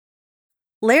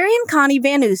Larry and Connie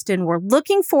Van Oosten were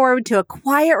looking forward to a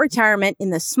quiet retirement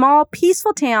in the small,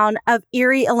 peaceful town of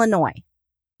Erie, Illinois.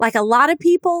 Like a lot of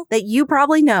people that you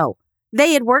probably know,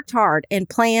 they had worked hard and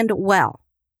planned well.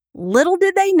 Little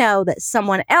did they know that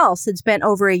someone else had spent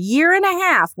over a year and a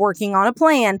half working on a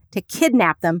plan to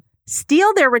kidnap them,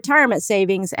 steal their retirement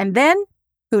savings, and then,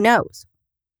 who knows?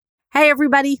 Hey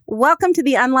everybody, welcome to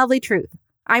The Unlovely Truth.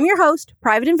 I'm your host,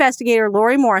 Private Investigator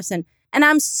Lori Morrison, and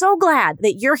I'm so glad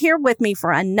that you're here with me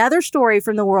for another story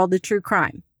from the world of true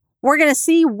crime. We're going to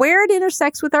see where it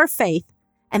intersects with our faith,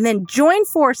 and then join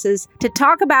forces to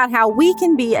talk about how we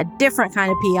can be a different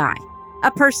kind of PI,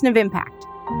 a person of impact.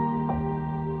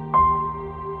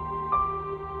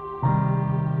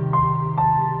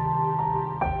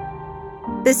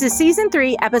 This is Season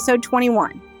 3, Episode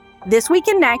 21. This week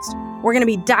and next, we're going to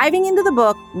be diving into the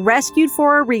book Rescued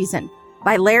for a Reason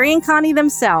by Larry and Connie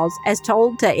themselves, as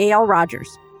told to A.L.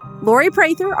 Rogers. Lori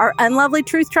Prather, our Unlovely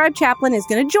Truth Tribe chaplain, is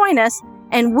going to join us,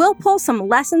 and we'll pull some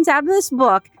lessons out of this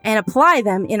book and apply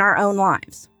them in our own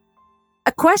lives.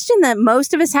 A question that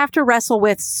most of us have to wrestle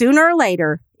with sooner or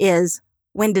later is,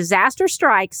 when disaster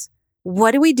strikes, what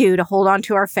do we do to hold on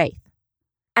to our faith?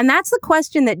 And that's the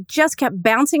question that just kept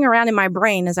bouncing around in my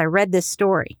brain as I read this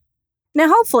story. Now,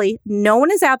 hopefully, no one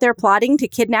is out there plotting to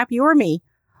kidnap you or me,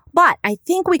 but I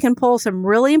think we can pull some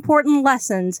really important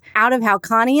lessons out of how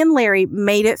Connie and Larry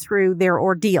made it through their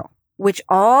ordeal, which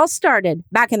all started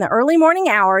back in the early morning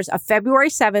hours of February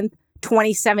 7th,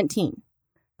 2017.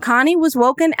 Connie was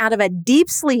woken out of a deep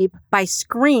sleep by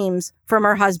screams from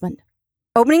her husband.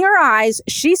 Opening her eyes,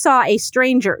 she saw a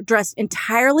stranger dressed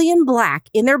entirely in black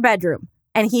in their bedroom,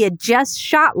 and he had just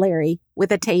shot Larry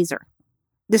with a taser.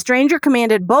 The stranger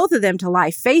commanded both of them to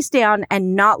lie face down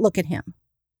and not look at him.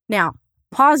 Now,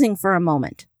 pausing for a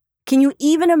moment, can you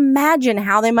even imagine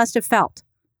how they must have felt?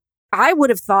 I would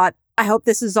have thought, I hope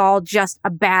this is all just a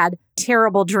bad,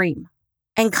 terrible dream.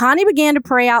 And Connie began to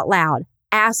pray out loud,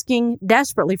 asking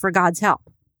desperately for God's help.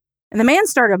 And the man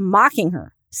started mocking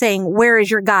her, saying, "Where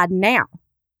is your God now?"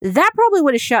 That probably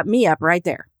would have shut me up right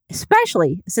there,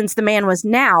 especially since the man was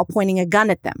now pointing a gun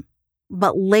at them.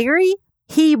 But Larry,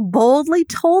 he boldly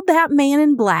told that man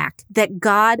in black that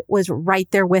God was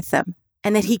right there with them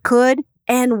and that he could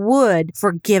and would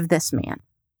forgive this man.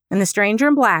 And the stranger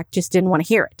in black just didn't want to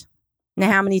hear it. Now,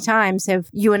 how many times have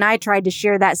you and I tried to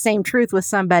share that same truth with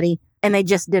somebody and they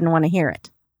just didn't want to hear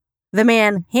it? The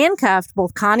man handcuffed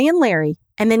both Connie and Larry,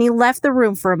 and then he left the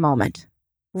room for a moment.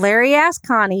 Larry asked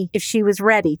Connie if she was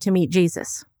ready to meet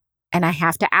Jesus. And I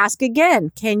have to ask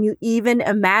again, can you even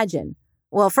imagine?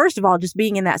 Well, first of all, just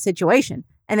being in that situation.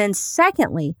 And then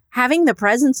secondly, having the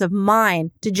presence of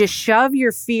mind to just shove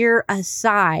your fear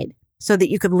aside so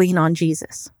that you could lean on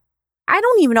Jesus. I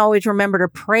don't even always remember to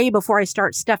pray before I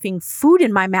start stuffing food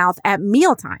in my mouth at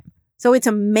mealtime. So it's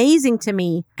amazing to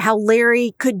me how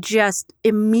Larry could just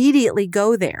immediately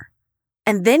go there.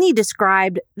 And then he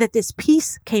described that this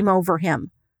peace came over him.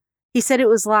 He said it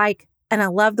was like, and I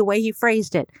love the way he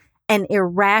phrased it, an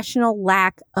irrational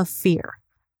lack of fear.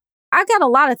 I've got a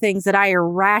lot of things that I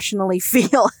irrationally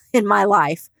feel in my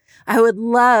life. I would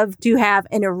love to have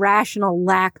an irrational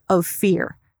lack of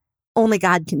fear. Only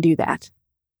God can do that.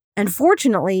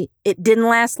 Unfortunately, it didn't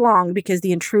last long because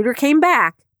the intruder came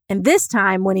back, and this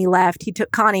time when he left, he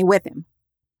took Connie with him.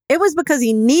 It was because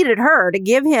he needed her to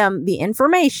give him the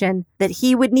information that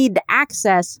he would need to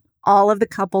access all of the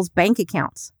couple's bank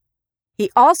accounts.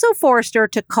 He also forced her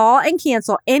to call and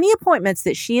cancel any appointments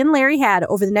that she and Larry had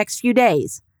over the next few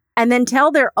days, and then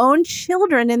tell their own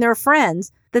children and their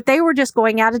friends that they were just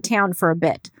going out of town for a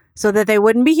bit so that they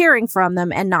wouldn't be hearing from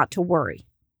them and not to worry.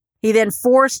 He then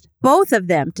forced both of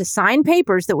them to sign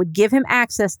papers that would give him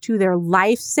access to their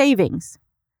life savings.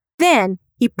 Then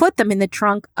he put them in the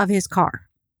trunk of his car.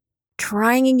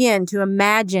 Trying again to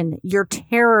imagine your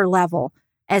terror level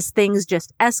as things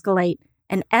just escalate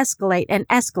and escalate and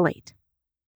escalate.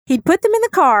 He'd put them in the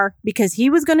car because he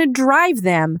was going to drive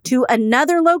them to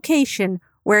another location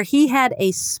where he had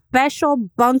a special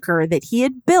bunker that he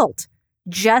had built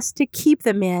just to keep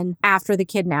them in after the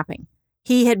kidnapping.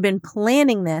 He had been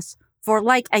planning this for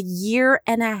like a year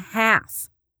and a half.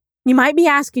 You might be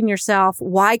asking yourself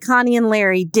why Connie and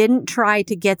Larry didn't try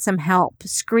to get some help,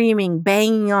 screaming,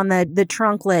 banging on the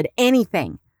trunk lid,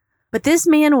 anything. But this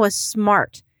man was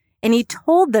smart, and he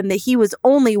told them that he was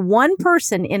only one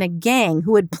person in a gang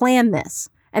who had planned this,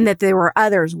 and that there were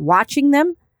others watching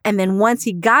them. And then once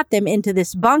he got them into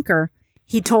this bunker,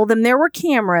 he told them there were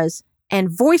cameras and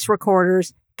voice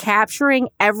recorders capturing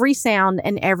every sound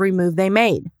and every move they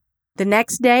made. The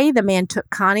next day, the man took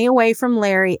Connie away from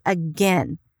Larry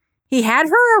again. He had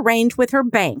her arrange with her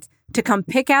bank to come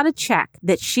pick out a check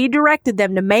that she directed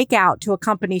them to make out to a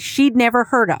company she'd never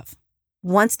heard of.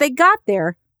 Once they got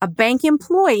there, a bank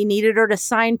employee needed her to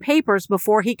sign papers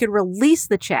before he could release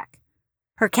the check.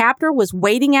 Her captor was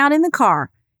waiting out in the car,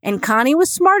 and Connie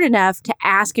was smart enough to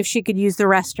ask if she could use the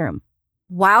restroom.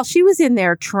 While she was in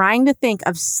there trying to think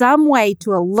of some way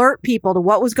to alert people to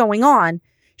what was going on,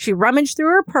 she rummaged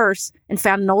through her purse and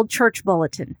found an old church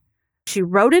bulletin. She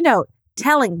wrote a note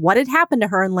telling what had happened to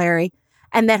her and Larry,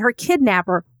 and that her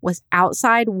kidnapper was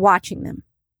outside watching them.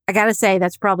 I gotta say,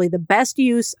 that's probably the best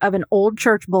use of an old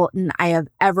church bulletin I have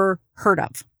ever heard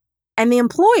of. And the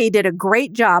employee did a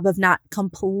great job of not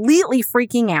completely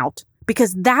freaking out,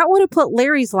 because that would have put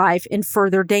Larry's life in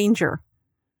further danger.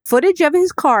 Footage of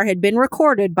his car had been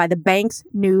recorded by the bank's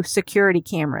new security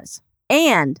cameras,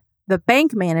 and the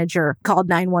bank manager called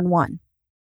 911.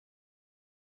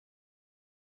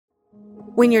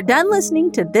 When you're done listening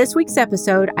to this week's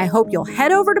episode, I hope you'll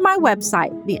head over to my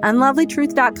website,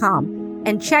 theunlovelykTruth.com,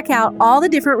 and check out all the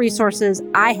different resources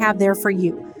I have there for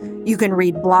you. You can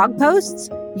read blog posts,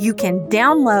 you can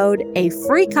download a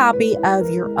free copy of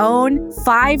your own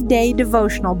 5-day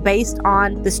devotional based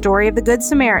on the story of the Good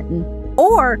Samaritan,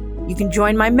 or you can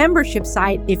join my membership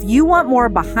site if you want more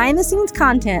behind-the-scenes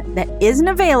content that isn't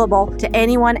available to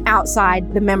anyone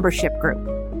outside the membership group.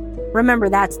 Remember,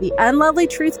 that's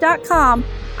theunlovelykTruth.com.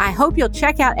 I hope you'll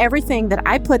check out everything that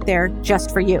I put there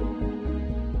just for you.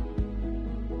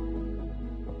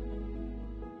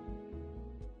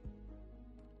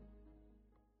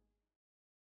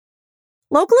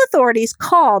 Local authorities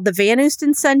called the Van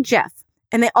Oosten's son, Jeff,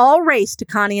 and they all raced to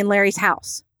Connie and Larry's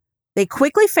house. They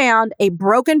quickly found a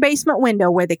broken basement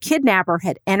window where the kidnapper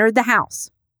had entered the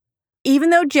house.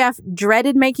 Even though Jeff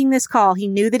dreaded making this call, he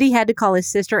knew that he had to call his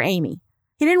sister, Amy.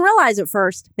 He didn't realize at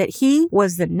first that he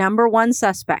was the number one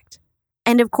suspect.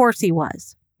 And of course he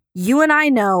was. You and I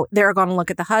know they're going to look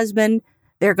at the husband,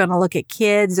 they're going to look at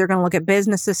kids, they're going to look at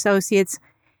business associates.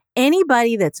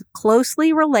 Anybody that's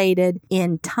closely related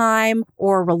in time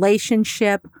or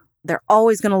relationship, they're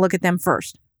always going to look at them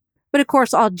first. But of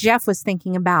course, all Jeff was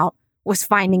thinking about was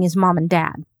finding his mom and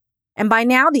dad. And by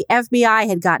now, the FBI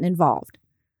had gotten involved.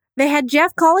 They had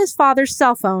Jeff call his father's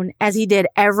cell phone as he did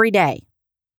every day.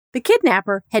 The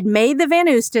kidnapper had made the Van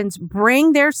Oostens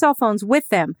bring their cell phones with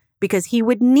them because he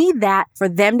would need that for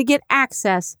them to get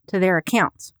access to their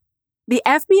accounts. The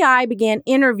FBI began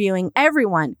interviewing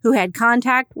everyone who had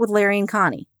contact with Larry and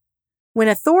Connie. When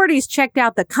authorities checked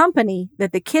out the company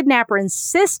that the kidnapper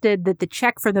insisted that the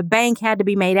check from the bank had to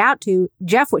be made out to,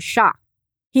 Jeff was shocked.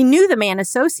 He knew the man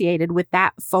associated with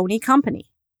that phony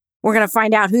company. We're going to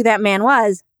find out who that man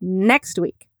was next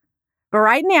week. But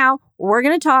right now, we're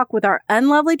going to talk with our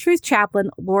Unlovely Truth chaplain,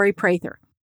 Lori Prather.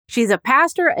 She's a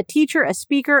pastor, a teacher, a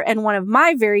speaker, and one of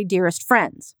my very dearest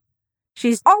friends.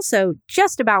 She's also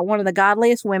just about one of the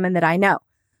godliest women that I know.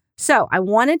 So I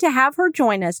wanted to have her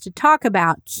join us to talk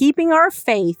about keeping our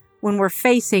faith when we're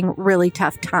facing really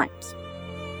tough times.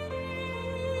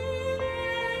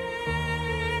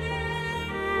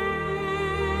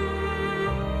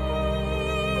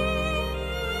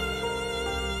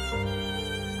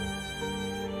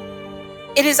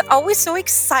 It is always so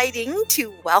exciting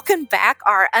to welcome back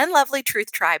our Unlovely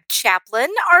Truth Tribe chaplain,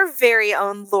 our very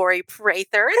own Lori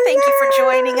Prather. Thank you for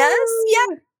joining us.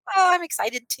 Yeah. Oh, I'm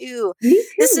excited too. Me too.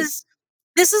 This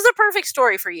is a perfect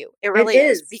story for you. It really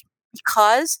is.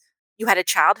 Because you had a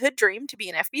childhood dream to be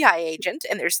an FBI agent,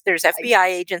 and there's FBI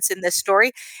agents in this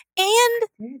story,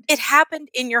 and it happened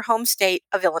in your home state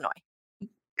of Illinois.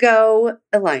 Go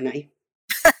Illini.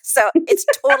 So it's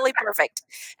totally perfect.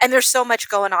 And there's so much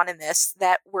going on in this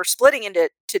that we're splitting into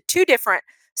two different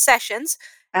sessions.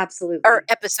 Absolutely. Or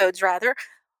episodes, rather.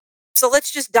 So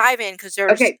let's just dive in because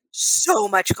there's so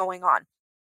much going on.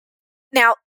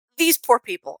 Now, these poor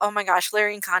people, oh my gosh,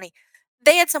 Larry and Connie,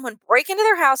 they had someone break into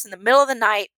their house in the middle of the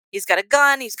night. He's got a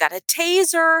gun, he's got a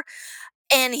taser,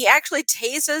 and he actually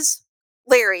tases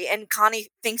Larry, and Connie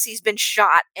thinks he's been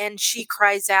shot, and she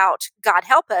cries out, "God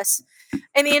help us."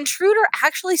 And the intruder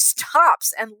actually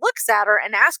stops and looks at her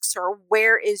and asks her,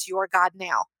 "Where is your God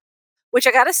now?" Which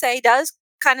I gotta say does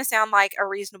kind of sound like a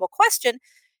reasonable question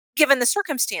given the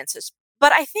circumstances.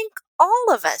 But I think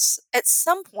all of us at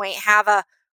some point have a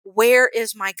 "where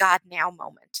is my God now"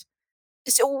 moment.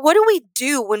 So what do we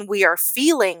do when we are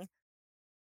feeling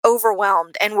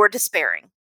overwhelmed and we're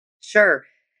despairing? Sure.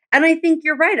 And I think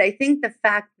you're right. I think the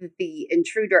fact that the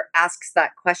intruder asks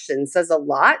that question says a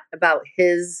lot about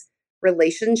his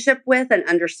relationship with and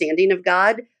understanding of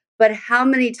God. But how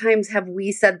many times have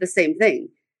we said the same thing?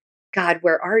 God,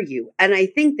 where are you? And I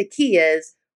think the key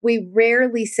is we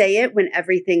rarely say it when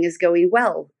everything is going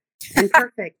well. and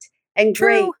perfect and True.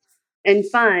 great and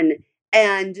fun.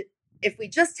 And if we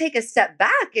just take a step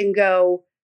back and go,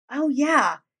 oh,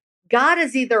 yeah, God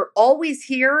is either always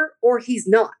here or he's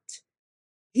not.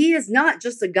 He is not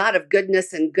just a God of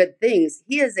goodness and good things.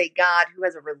 He is a God who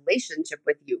has a relationship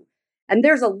with you. And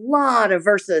there's a lot of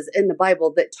verses in the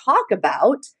Bible that talk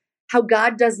about how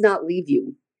God does not leave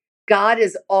you. God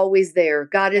is always there.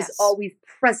 God is Yes. always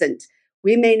present.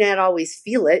 We may not always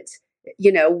feel it.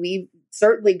 We've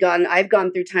certainly I've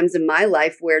gone through times in my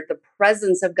life where the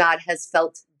presence of God has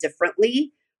felt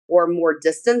differently or more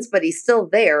distance, but he's still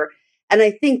there. And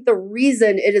I think the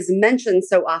reason it is mentioned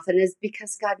so often is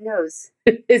because God knows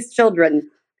his children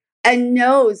and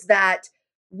knows that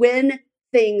when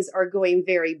things are going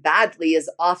very badly is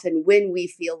often when we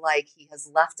feel like he has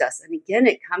left us. And again,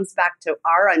 it comes back to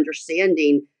our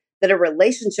understanding that a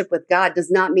relationship with God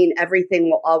does not mean everything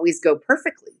will always go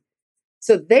perfectly.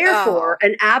 So therefore, Oh,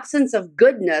 an absence of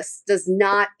goodness does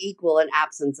not equal an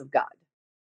absence of God.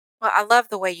 well, I love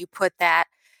the way you put that.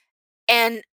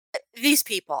 And these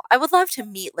people, I would love to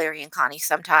meet Larry and Connie I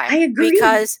sometime agree.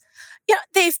 because,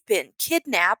 they've been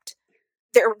kidnapped.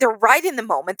 They're right in the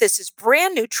moment. This is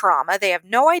brand new trauma. They have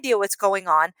no idea what's going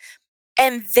on.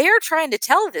 And they're trying to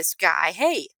tell this guy,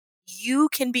 hey, you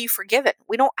can be forgiven.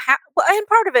 We don't have, well, and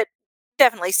part of it,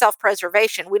 definitely self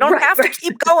preservation. We don't Right, have to right.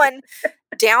 keep going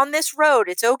down this road.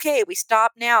 It's okay. We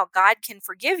stop now. God can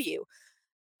forgive you.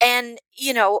 And,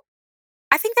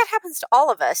 I think that happens to all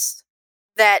of us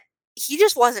that he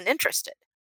just wasn't interested.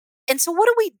 And so what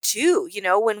do we do,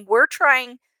 when we're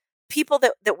trying people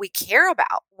that we care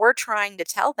about, we're trying to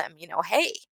tell them,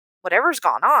 hey, whatever's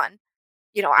gone on,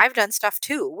 I've done stuff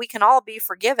too. We can all be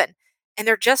forgiven. And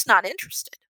they're just not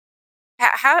interested.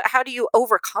 How do you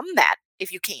overcome that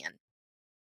if you can?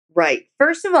 Right.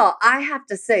 First of all, I have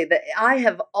to say that I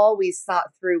have always thought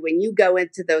through when you go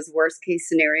into those worst case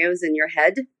scenarios in your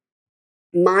head,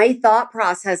 my thought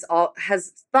process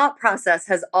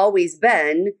has always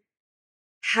been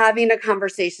having a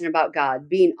conversation about God,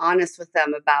 being honest with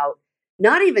them about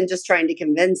not even just trying to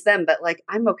convince them, but like,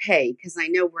 I'm okay because I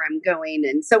know where I'm going.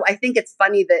 And so I think it's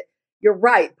funny that you're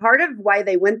right. Part of why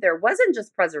they went there wasn't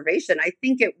just preservation. I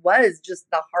think it was just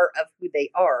the heart of who they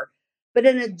are. But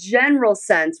in a general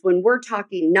sense, when we're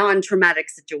talking non traumatic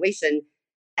situation,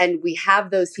 and we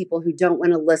have those people who don't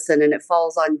want to listen and it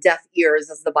falls on deaf ears,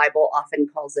 as the Bible often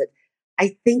calls it,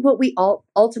 I think what we all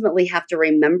ultimately have to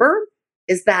remember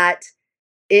is that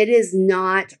it is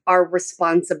not our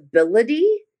responsibility.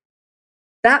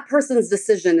 That person's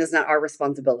decision is not our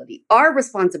responsibility. Our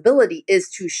responsibility is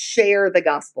to share the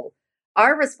gospel.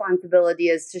 Our responsibility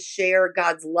is to share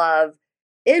God's love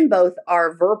in both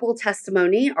our verbal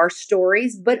testimony, our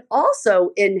stories, but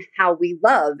also in how we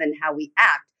love and how we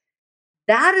act.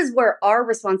 That is where our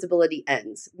responsibility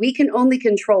ends. We can only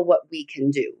control what we can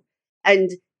do.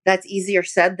 And that's easier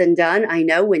said than done. I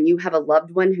know when you have a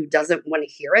loved one who doesn't want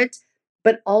to hear it,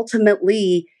 but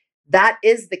ultimately, that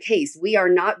is the case. We are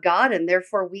not God, and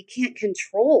therefore we can't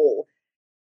control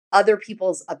other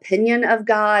people's opinion of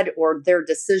God or their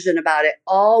decision about it.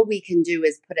 All we can do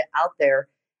is put it out there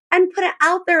and put it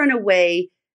out there in a way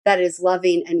that is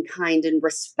loving and kind and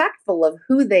respectful of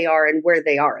who they are and where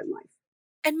they are in life.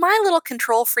 And my little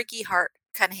control freaky heart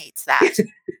kind of hates that.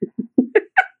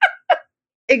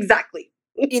 Exactly.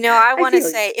 I I want to feel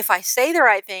you. say, if I say the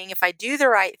right thing, if I do the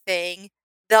right thing,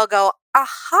 they'll go,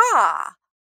 aha,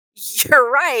 you're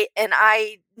right. And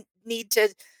I need to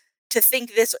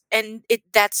think this, and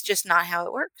that's just not how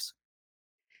it works.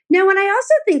 No, and I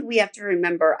also think we have to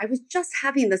remember I was just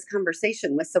having this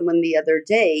conversation with someone the other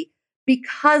day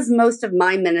because most of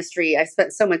my ministry, I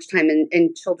spent so much time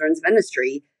in children's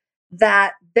ministry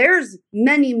that there's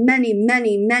many, many,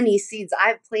 many, many seeds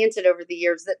I've planted over the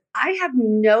years that I have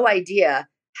no idea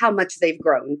how much they've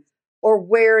grown or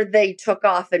where they took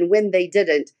off and when they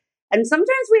didn't. And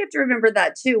sometimes we have to remember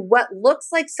that too. What looks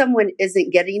like someone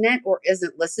isn't getting it or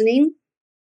isn't listening,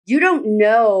 you don't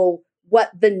know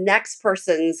what the next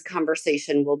person's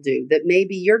conversation will do. That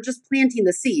maybe you're just planting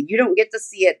the seed. You don't get to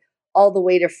see it all the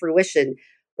way to fruition.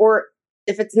 Or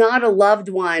if it's not a loved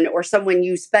one or someone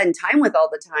you spend time with all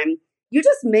the time, you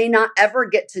just may not ever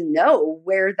get to know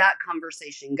where that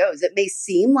conversation goes. It may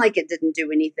seem like it didn't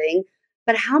do anything,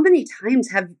 but how many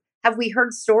times have we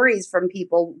heard stories from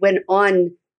people when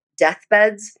on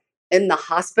deathbeds in the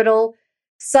hospital?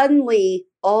 Suddenly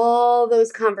all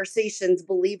those conversations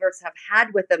believers have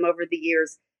had with them over the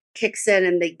years kicks in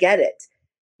and they get it.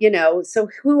 So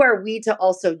who are we to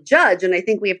also judge? And I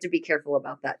think we have to be careful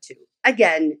about that too,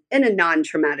 again, in a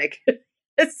non-traumatic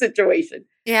situation.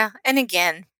 Yeah, and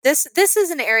again, this is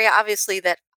an area obviously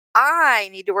that I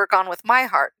need to work on with my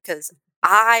heart because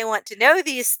I want to know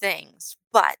these things,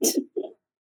 but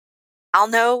I'll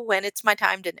know when it's my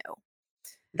time to know.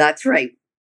 That's right.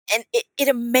 And it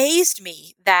amazed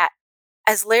me that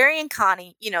as Larry and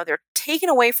Connie, they're taken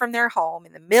away from their home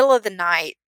in the middle of the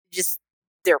night, just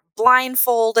they're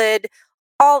blindfolded,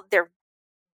 they're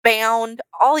bound,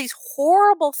 all these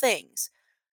horrible things.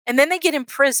 And then they get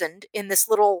imprisoned in this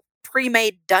little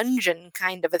pre-made dungeon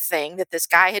kind of a thing that this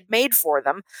guy had made for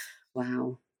them.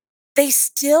 Wow. They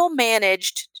still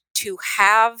managed to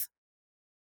have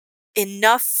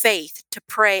enough faith to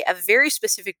pray a very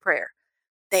specific prayer.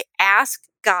 They asked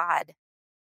God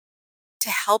to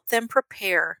help them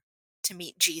prepare to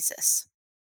meet Jesus.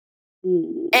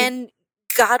 Mm. And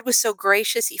God was so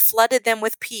gracious, he flooded them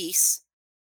with peace,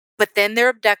 but then their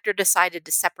abductor decided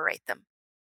to separate them.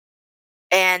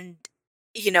 And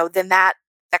then that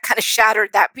kind of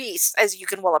shattered that peace, as you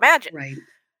can well imagine. Right.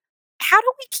 How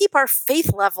do we keep our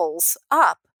faith levels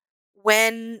up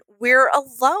when we're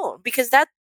alone? Because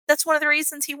that's one of the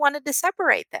reasons he wanted to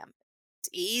separate them. It's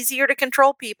easier to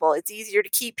control people. It's easier to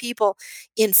keep people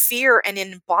in fear and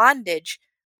in bondage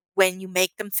when you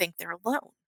make them think they're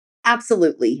alone.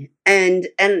 Absolutely. And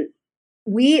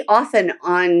we often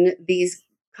on these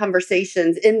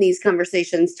conversations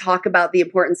talk about the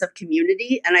importance of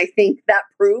community, and I think that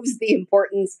proves the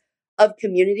importance of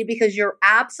community because you're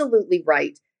absolutely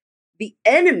right. The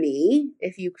enemy,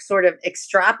 if you sort of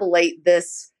extrapolate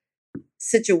this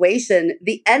situation,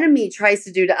 the enemy tries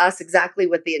to do to us exactly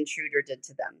what the intruder did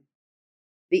to them.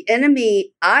 The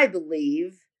enemy, I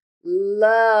believe,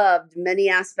 loved many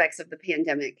aspects of the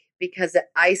pandemic because it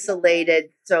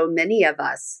isolated so many of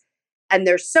us. And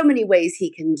there's so many ways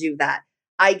he can do that.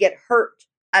 I get hurt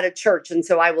at a church, and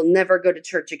so I will never go to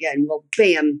church again. Well,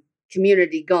 bam,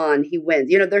 community gone. He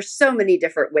wins. There's so many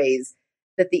different ways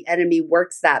that the enemy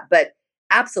works that. But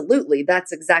absolutely,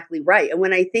 that's exactly right. And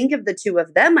when I think of the two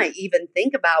of them, I even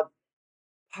think about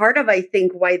part of, I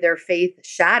think, why their faith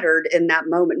shattered in that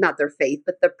moment, not their faith,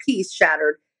 but the peace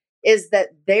shattered, is that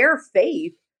their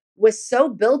faith was so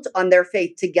built on their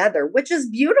faith together, which is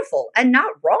beautiful and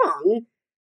not wrong.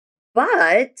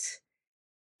 But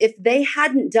if they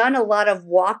hadn't done a lot of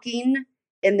walking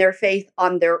in their faith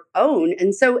on their own,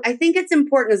 and so I think it's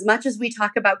important, as much as we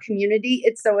talk about community,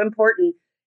 it's so important.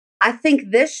 I think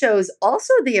this shows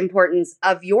also the importance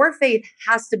of your faith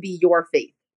has to be your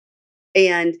faith.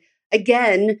 And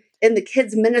again, in the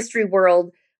kids' ministry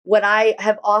world, what I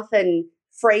have often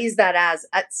phrased that as,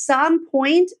 at some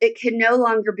point, it can no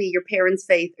longer be your parents'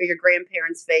 faith or your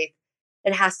grandparents' faith.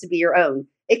 It has to be your own.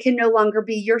 It can no longer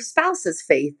be your spouse's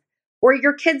faith or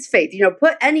your kids' faith.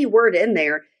 Put any word in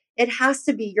there. It has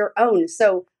to be your own.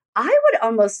 So I would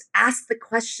almost ask the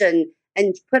question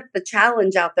and put the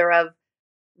challenge out there of,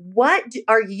 what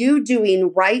are you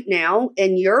doing right now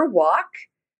in your walk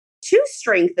to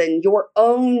strengthen your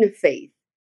own faith?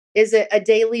 Is it a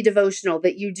daily devotional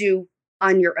that you do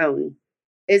on your own?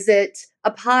 Is it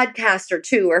a podcast or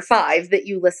two or five that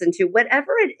you listen to?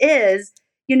 Whatever it is,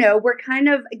 we're kind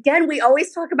of, again, we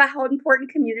always talk about how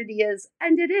important community is,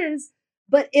 and it is.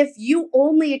 But if you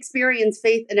only experience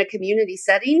faith in a community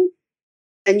setting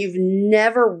and you've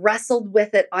never wrestled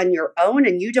with it on your own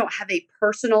and you don't have a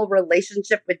personal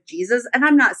relationship with Jesus, and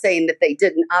I'm not saying that they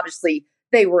didn't, obviously,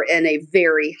 they were in a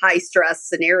very high stress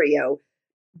scenario.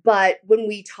 But when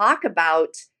we talk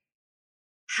about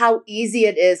how easy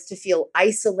it is to feel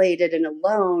isolated and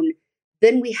alone,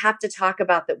 then we have to talk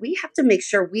about that. We have to make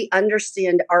sure we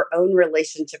understand our own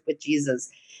relationship with Jesus.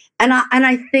 And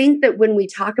I think that when we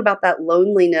talk about that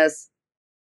loneliness,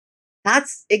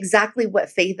 that's exactly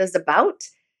what faith is about.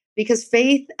 Because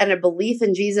faith and a belief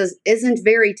in Jesus isn't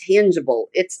very tangible.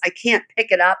 I can't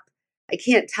pick it up. I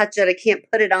can't touch it. I can't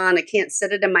put it on. I can't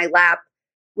sit it in my lap,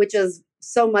 which is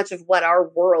so much of what our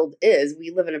world is. We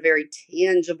live in a very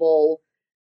tangible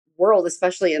world,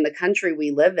 especially in the country we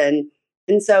live in.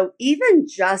 And so even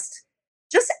just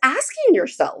asking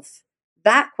yourself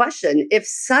that question, if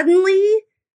suddenly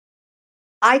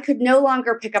I could no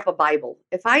longer pick up a Bible,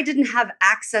 if I didn't have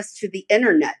access to the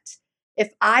internet,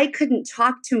 if I couldn't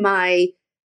talk to my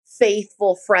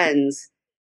faithful friends,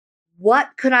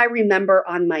 what could I remember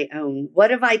on my own?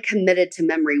 What have I committed to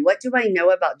memory? What do I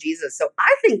know about Jesus? So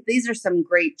I think these are some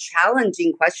great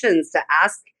challenging questions to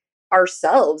ask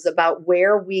ourselves about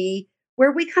where we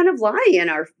kind of lie in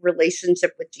our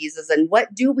relationship with Jesus, and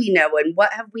what do we know and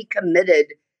what have we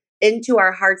committed into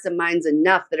our hearts and minds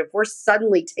enough that if we're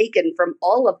suddenly taken from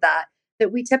all of that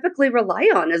that we typically rely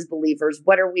on as believers,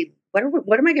 what am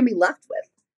I going to be left with?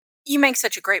 You make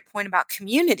such a great point about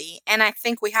community, and I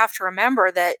think we have to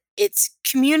remember that it's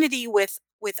community with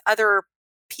other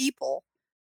people,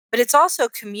 but it's also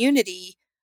community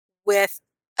with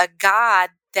a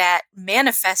God that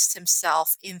manifests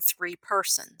himself in three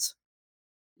persons.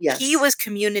 He Yes. was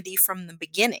community from the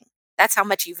beginning. That's how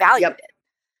much he valued Yep. it.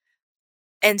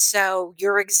 And so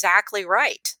you're exactly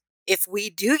right. If we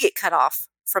do get cut off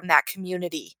from that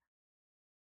community,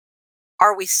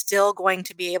 are we still going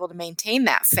to be able to maintain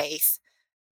that faith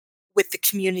with the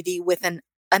community with an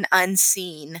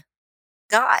unseen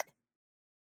God?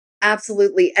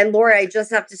 Absolutely. And Laura, I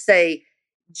just have to say,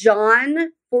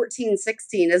 John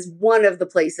 14:16 is one of the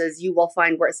places you will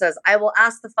find where it says, I will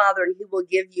ask the Father and he will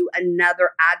give you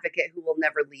another advocate who will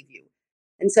never leave you.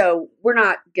 And so we're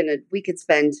not going to, we could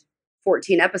spend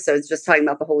 14 episodes just talking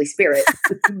about the Holy Spirit,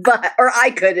 but, or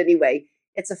I could anyway.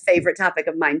 It's a favorite topic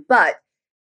of mine. But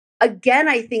again,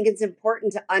 I think it's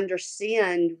important to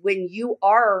understand when you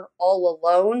are all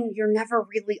alone, you're never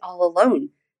really all alone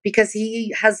because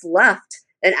he has left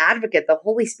an advocate. The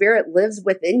Holy Spirit lives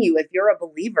within you if you're a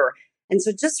believer. And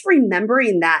so just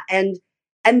remembering that and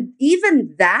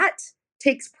even that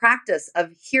takes practice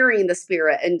of hearing the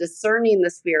Spirit and discerning the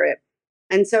Spirit.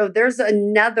 And so there's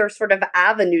another sort of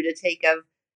avenue to take of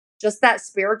just that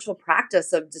spiritual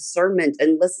practice of discernment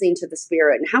and listening to the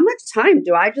Spirit. And how much time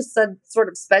do I just sort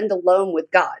of spend alone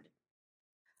with God?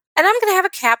 And I'm going to have a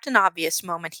Captain Obvious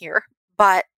moment here,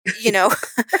 but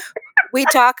we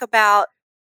talk about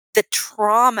the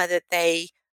trauma that they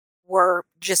were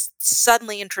just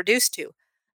suddenly introduced to.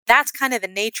 That's kind of the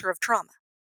nature of trauma.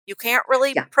 You can't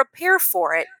really Yeah, prepare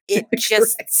for it. It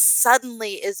just correct.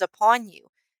 suddenly is upon you.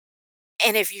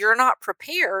 And if you're not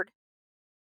prepared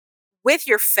with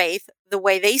your faith the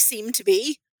way they seem to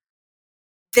be,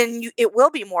 then it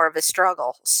will be more of a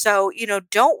struggle. So,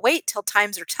 don't wait till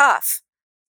times are tough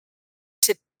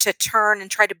to turn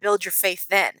and try to build your faith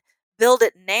then. Build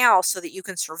it now so that you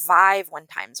can survive when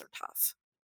times are tough.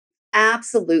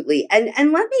 Absolutely. And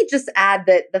let me just add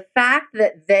that the fact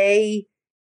that they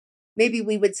maybe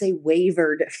we would say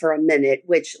wavered for a minute,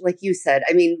 which like you said,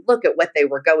 I mean, look at what they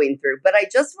were going through. But I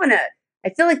just want to I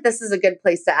feel like this is a good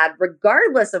place to add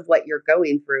regardless of what you're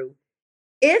going through.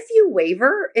 If you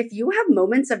waver, if you have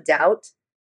moments of doubt,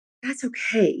 that's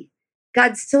okay.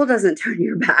 God still doesn't turn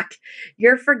your back.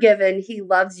 You're forgiven. He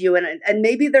loves you. And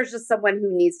maybe there's just someone who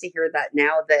needs to hear that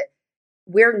now that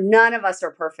we're none of us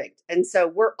are perfect. And so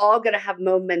we're all going to have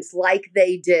moments like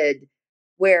they did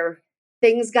where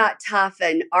things got tough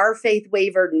and our faith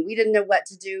wavered and we didn't know what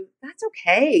to do. That's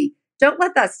okay. Don't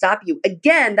let that stop you.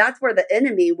 Again, that's where the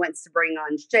enemy wants to bring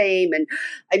on shame and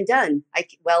I'm done.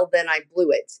 Well, then I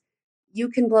blew it. You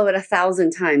can blow it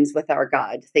 1,000 times with our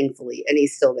God, thankfully, and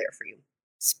he's still there for you.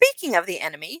 Speaking of the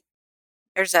enemy,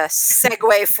 there's a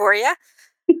segue for you.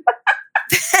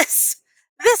 This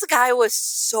this guy was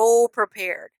so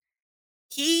prepared.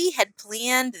 He had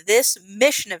planned this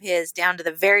mission of his down to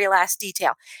the very last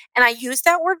detail. And I use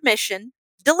that word mission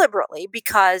deliberately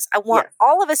because I want Yes.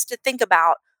 all of us to think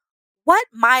about what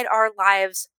might our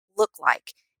lives look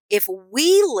like if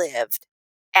we lived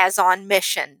as on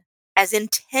mission, as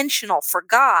intentional for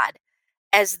God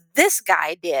as this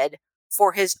guy did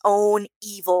for his own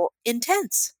evil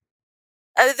intents.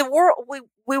 The world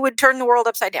we would turn the world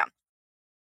upside down.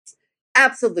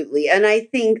 Absolutely. And I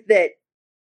think that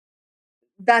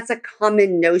that's a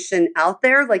common notion out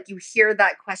there. Like you hear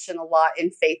that question a lot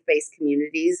in faith based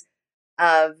communities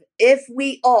of if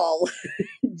we all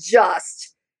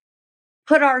just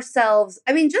put ourselves,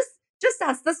 I mean, just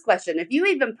ask this question. If you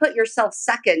even put yourself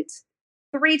second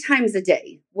 3 times a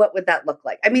day, what would that look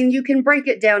like? I mean, you can break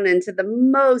it down into the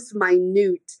most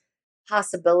minute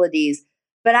possibilities,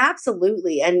 but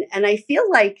absolutely. And I feel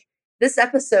like this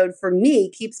episode for me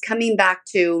keeps coming back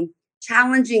to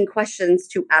challenging questions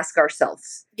to ask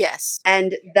ourselves. Yes.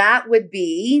 And that would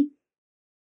be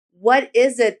what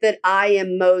is it that I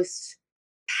am most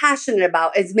passionate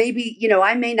about? Is maybe,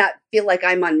 I may not feel like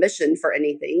I'm on mission for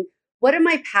anything. What am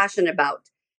I passionate about?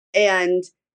 And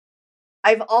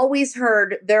I've always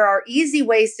heard there are easy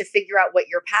ways to figure out what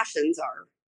your passions are.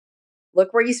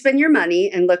 Look where you spend your money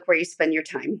and look where you spend your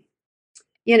time.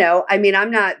 I mean,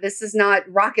 this is not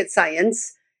rocket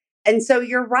science. And so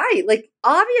you're right. Like,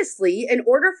 obviously, in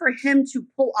order for him to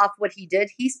pull off what he did,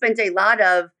 he spent a lot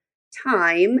of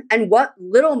time and what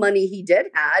little money he did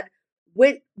had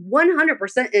went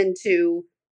 100% into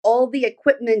all the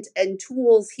equipment and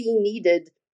tools he needed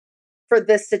for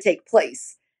this to take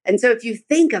place. And so if you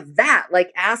think of that,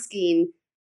 like asking,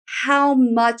 how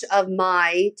much of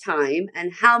my time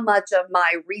and how much of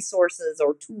my resources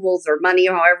or tools or money,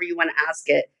 or however you want to ask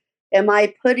it, am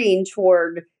I putting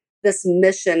toward this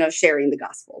mission of sharing the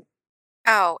gospel?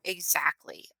 Oh,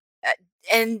 exactly. Uh,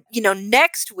 and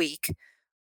next week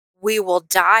we will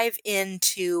dive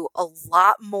into a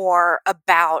lot more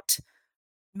about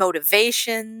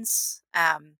motivations.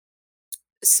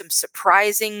 Some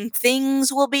surprising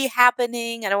things will be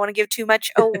happening. I don't want to give too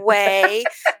much away.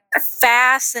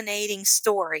 Fascinating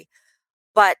story.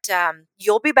 But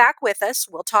you'll be back with us.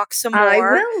 We'll talk some I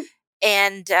more. will.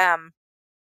 And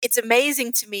it's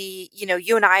amazing to me,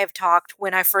 you and I have talked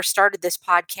when I first started this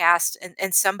podcast,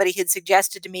 and somebody had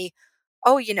suggested to me,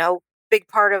 oh, big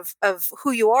part of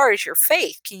who you are is your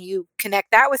faith. Can you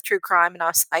connect that with true crime? And I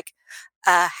was like,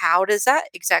 how does that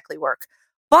exactly work?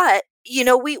 But,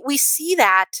 we see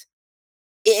that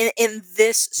in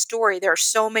this story. There are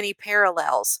so many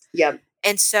parallels. Yep.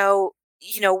 And so,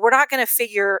 we're not going to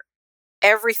figure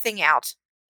everything out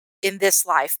in this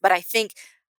life. But I think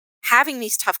having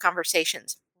these tough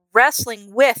conversations,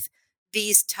 wrestling with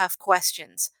these tough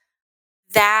questions,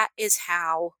 that is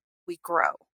how we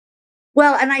grow.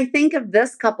 Well, and I think of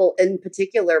this couple in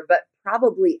particular, but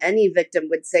probably any victim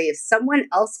would say if someone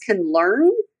else can learn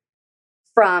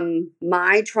from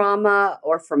my trauma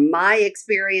or from my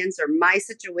experience or my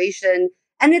situation,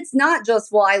 and it's not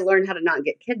just, well, I learned how to not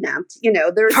get kidnapped.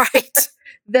 There's Right.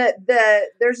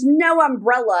 there's no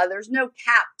umbrella, there's no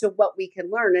cap to what we can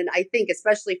learn. And I think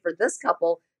especially for this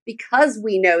couple, because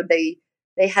we know they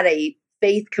had a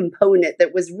faith component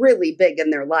that was really big in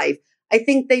their life, I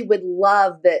think they would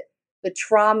love that the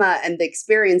trauma and the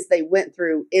experience they went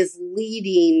through is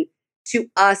leading to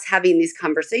us having these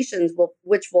conversations,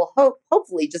 which will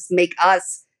hopefully just make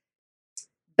us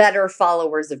better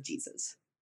followers of Jesus.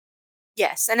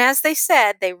 Yes. And as they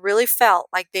said, they really felt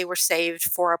like they were saved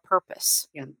for a purpose.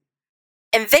 Yeah.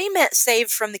 And they meant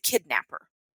saved from the kidnapper.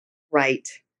 Right.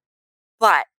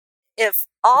 But if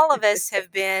all of us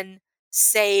have been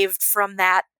saved from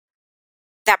that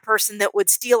person that would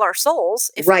steal our souls,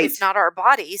 if not our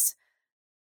bodies,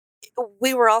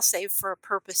 we were all saved for a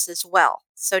purpose as well.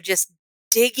 So just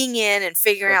digging in and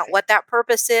figuring out what that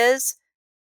purpose is,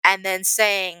 and then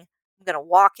saying, I'm going to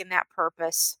walk in that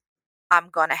purpose. I'm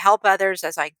going to help others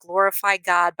as I glorify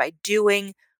God by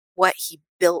doing what He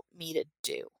built me to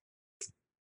do.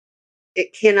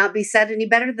 It cannot be said any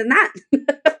better than that.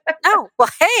 Oh, well,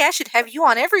 hey, I should have you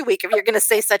on every week if you're going to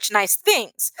say such nice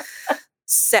things.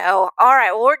 So, all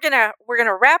right, well, we're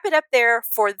gonna wrap it up there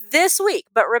for this week.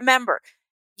 But remember,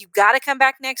 you got to come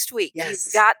back next week. Yes.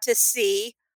 You've got to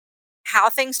see how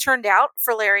things turned out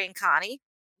for Larry and Connie.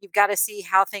 You've got to see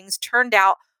how things turned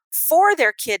out for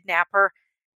their kidnapper.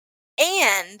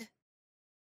 And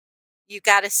you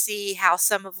got to see how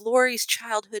some of Lori's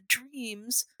childhood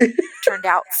dreams turned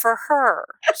out for her.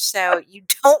 So you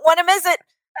don't want to miss it.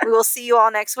 We will see you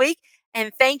all next week.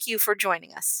 And thank you for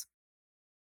joining us.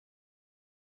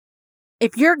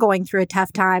 If you're going through a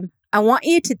tough time, I want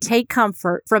you to take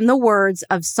comfort from the words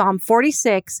of Psalm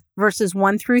 46, verses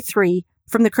 1 through 3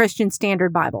 from the Christian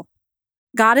Standard Bible.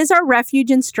 God is our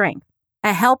refuge and strength,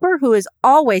 a helper who is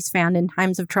always found in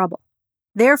times of trouble.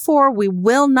 Therefore, we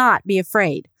will not be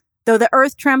afraid, though the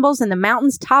earth trembles and the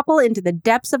mountains topple into the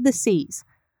depths of the seas,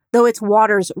 though its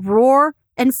waters roar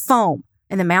and foam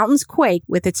and the mountains quake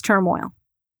with its turmoil.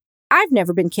 I've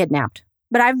never been kidnapped,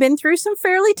 but I've been through some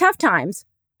fairly tough times,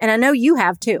 and I know you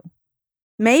have too.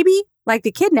 Maybe, like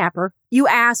the kidnapper, you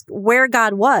ask where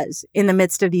God was in the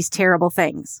midst of these terrible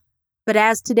things. But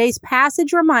as today's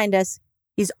passage reminds us,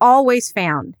 He's always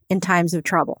found in times of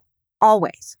trouble.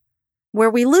 Always. Where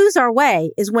we lose our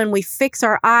way is when we fix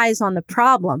our eyes on the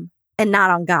problem and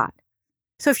not on God.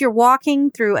 So if you're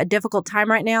walking through a difficult time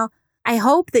right now, I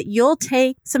hope that you'll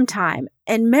take some time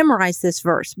and memorize this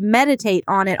verse, meditate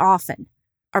on it often.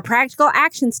 Our practical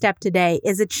action step today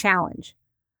is a challenge.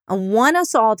 I want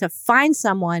us all to find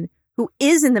someone who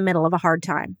is in the middle of a hard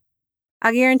time.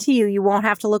 I guarantee you won't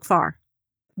have to look far.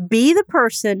 Be the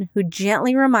person who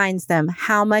gently reminds them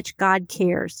how much God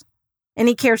cares. And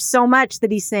He cares so much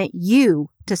that He sent you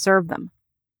to serve them.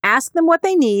 Ask them what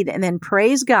they need and then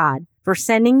praise God for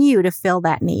sending you to fill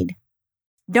that need.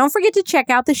 Don't forget to check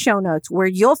out the show notes where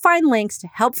you'll find links to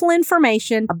helpful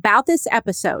information about this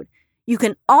episode. You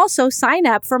can also sign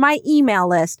up for my email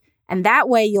list, and that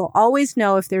way you'll always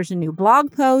know if there's a new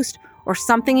blog post or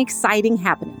something exciting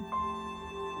happening.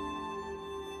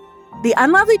 The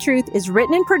Unlovely Truth is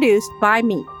written and produced by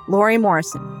me, Lori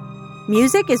Morrison.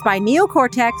 Music is by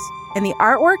Neocortex, and the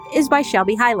artwork is by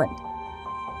Shelby Highland.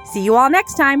 See you all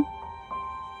next time.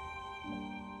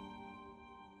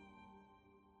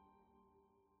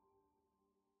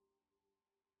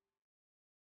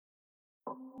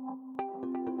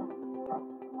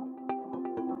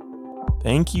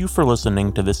 Thank you for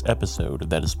listening to this episode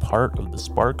that is part of the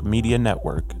Spark Media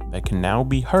Network that can now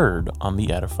be heard on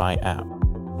the Edify app.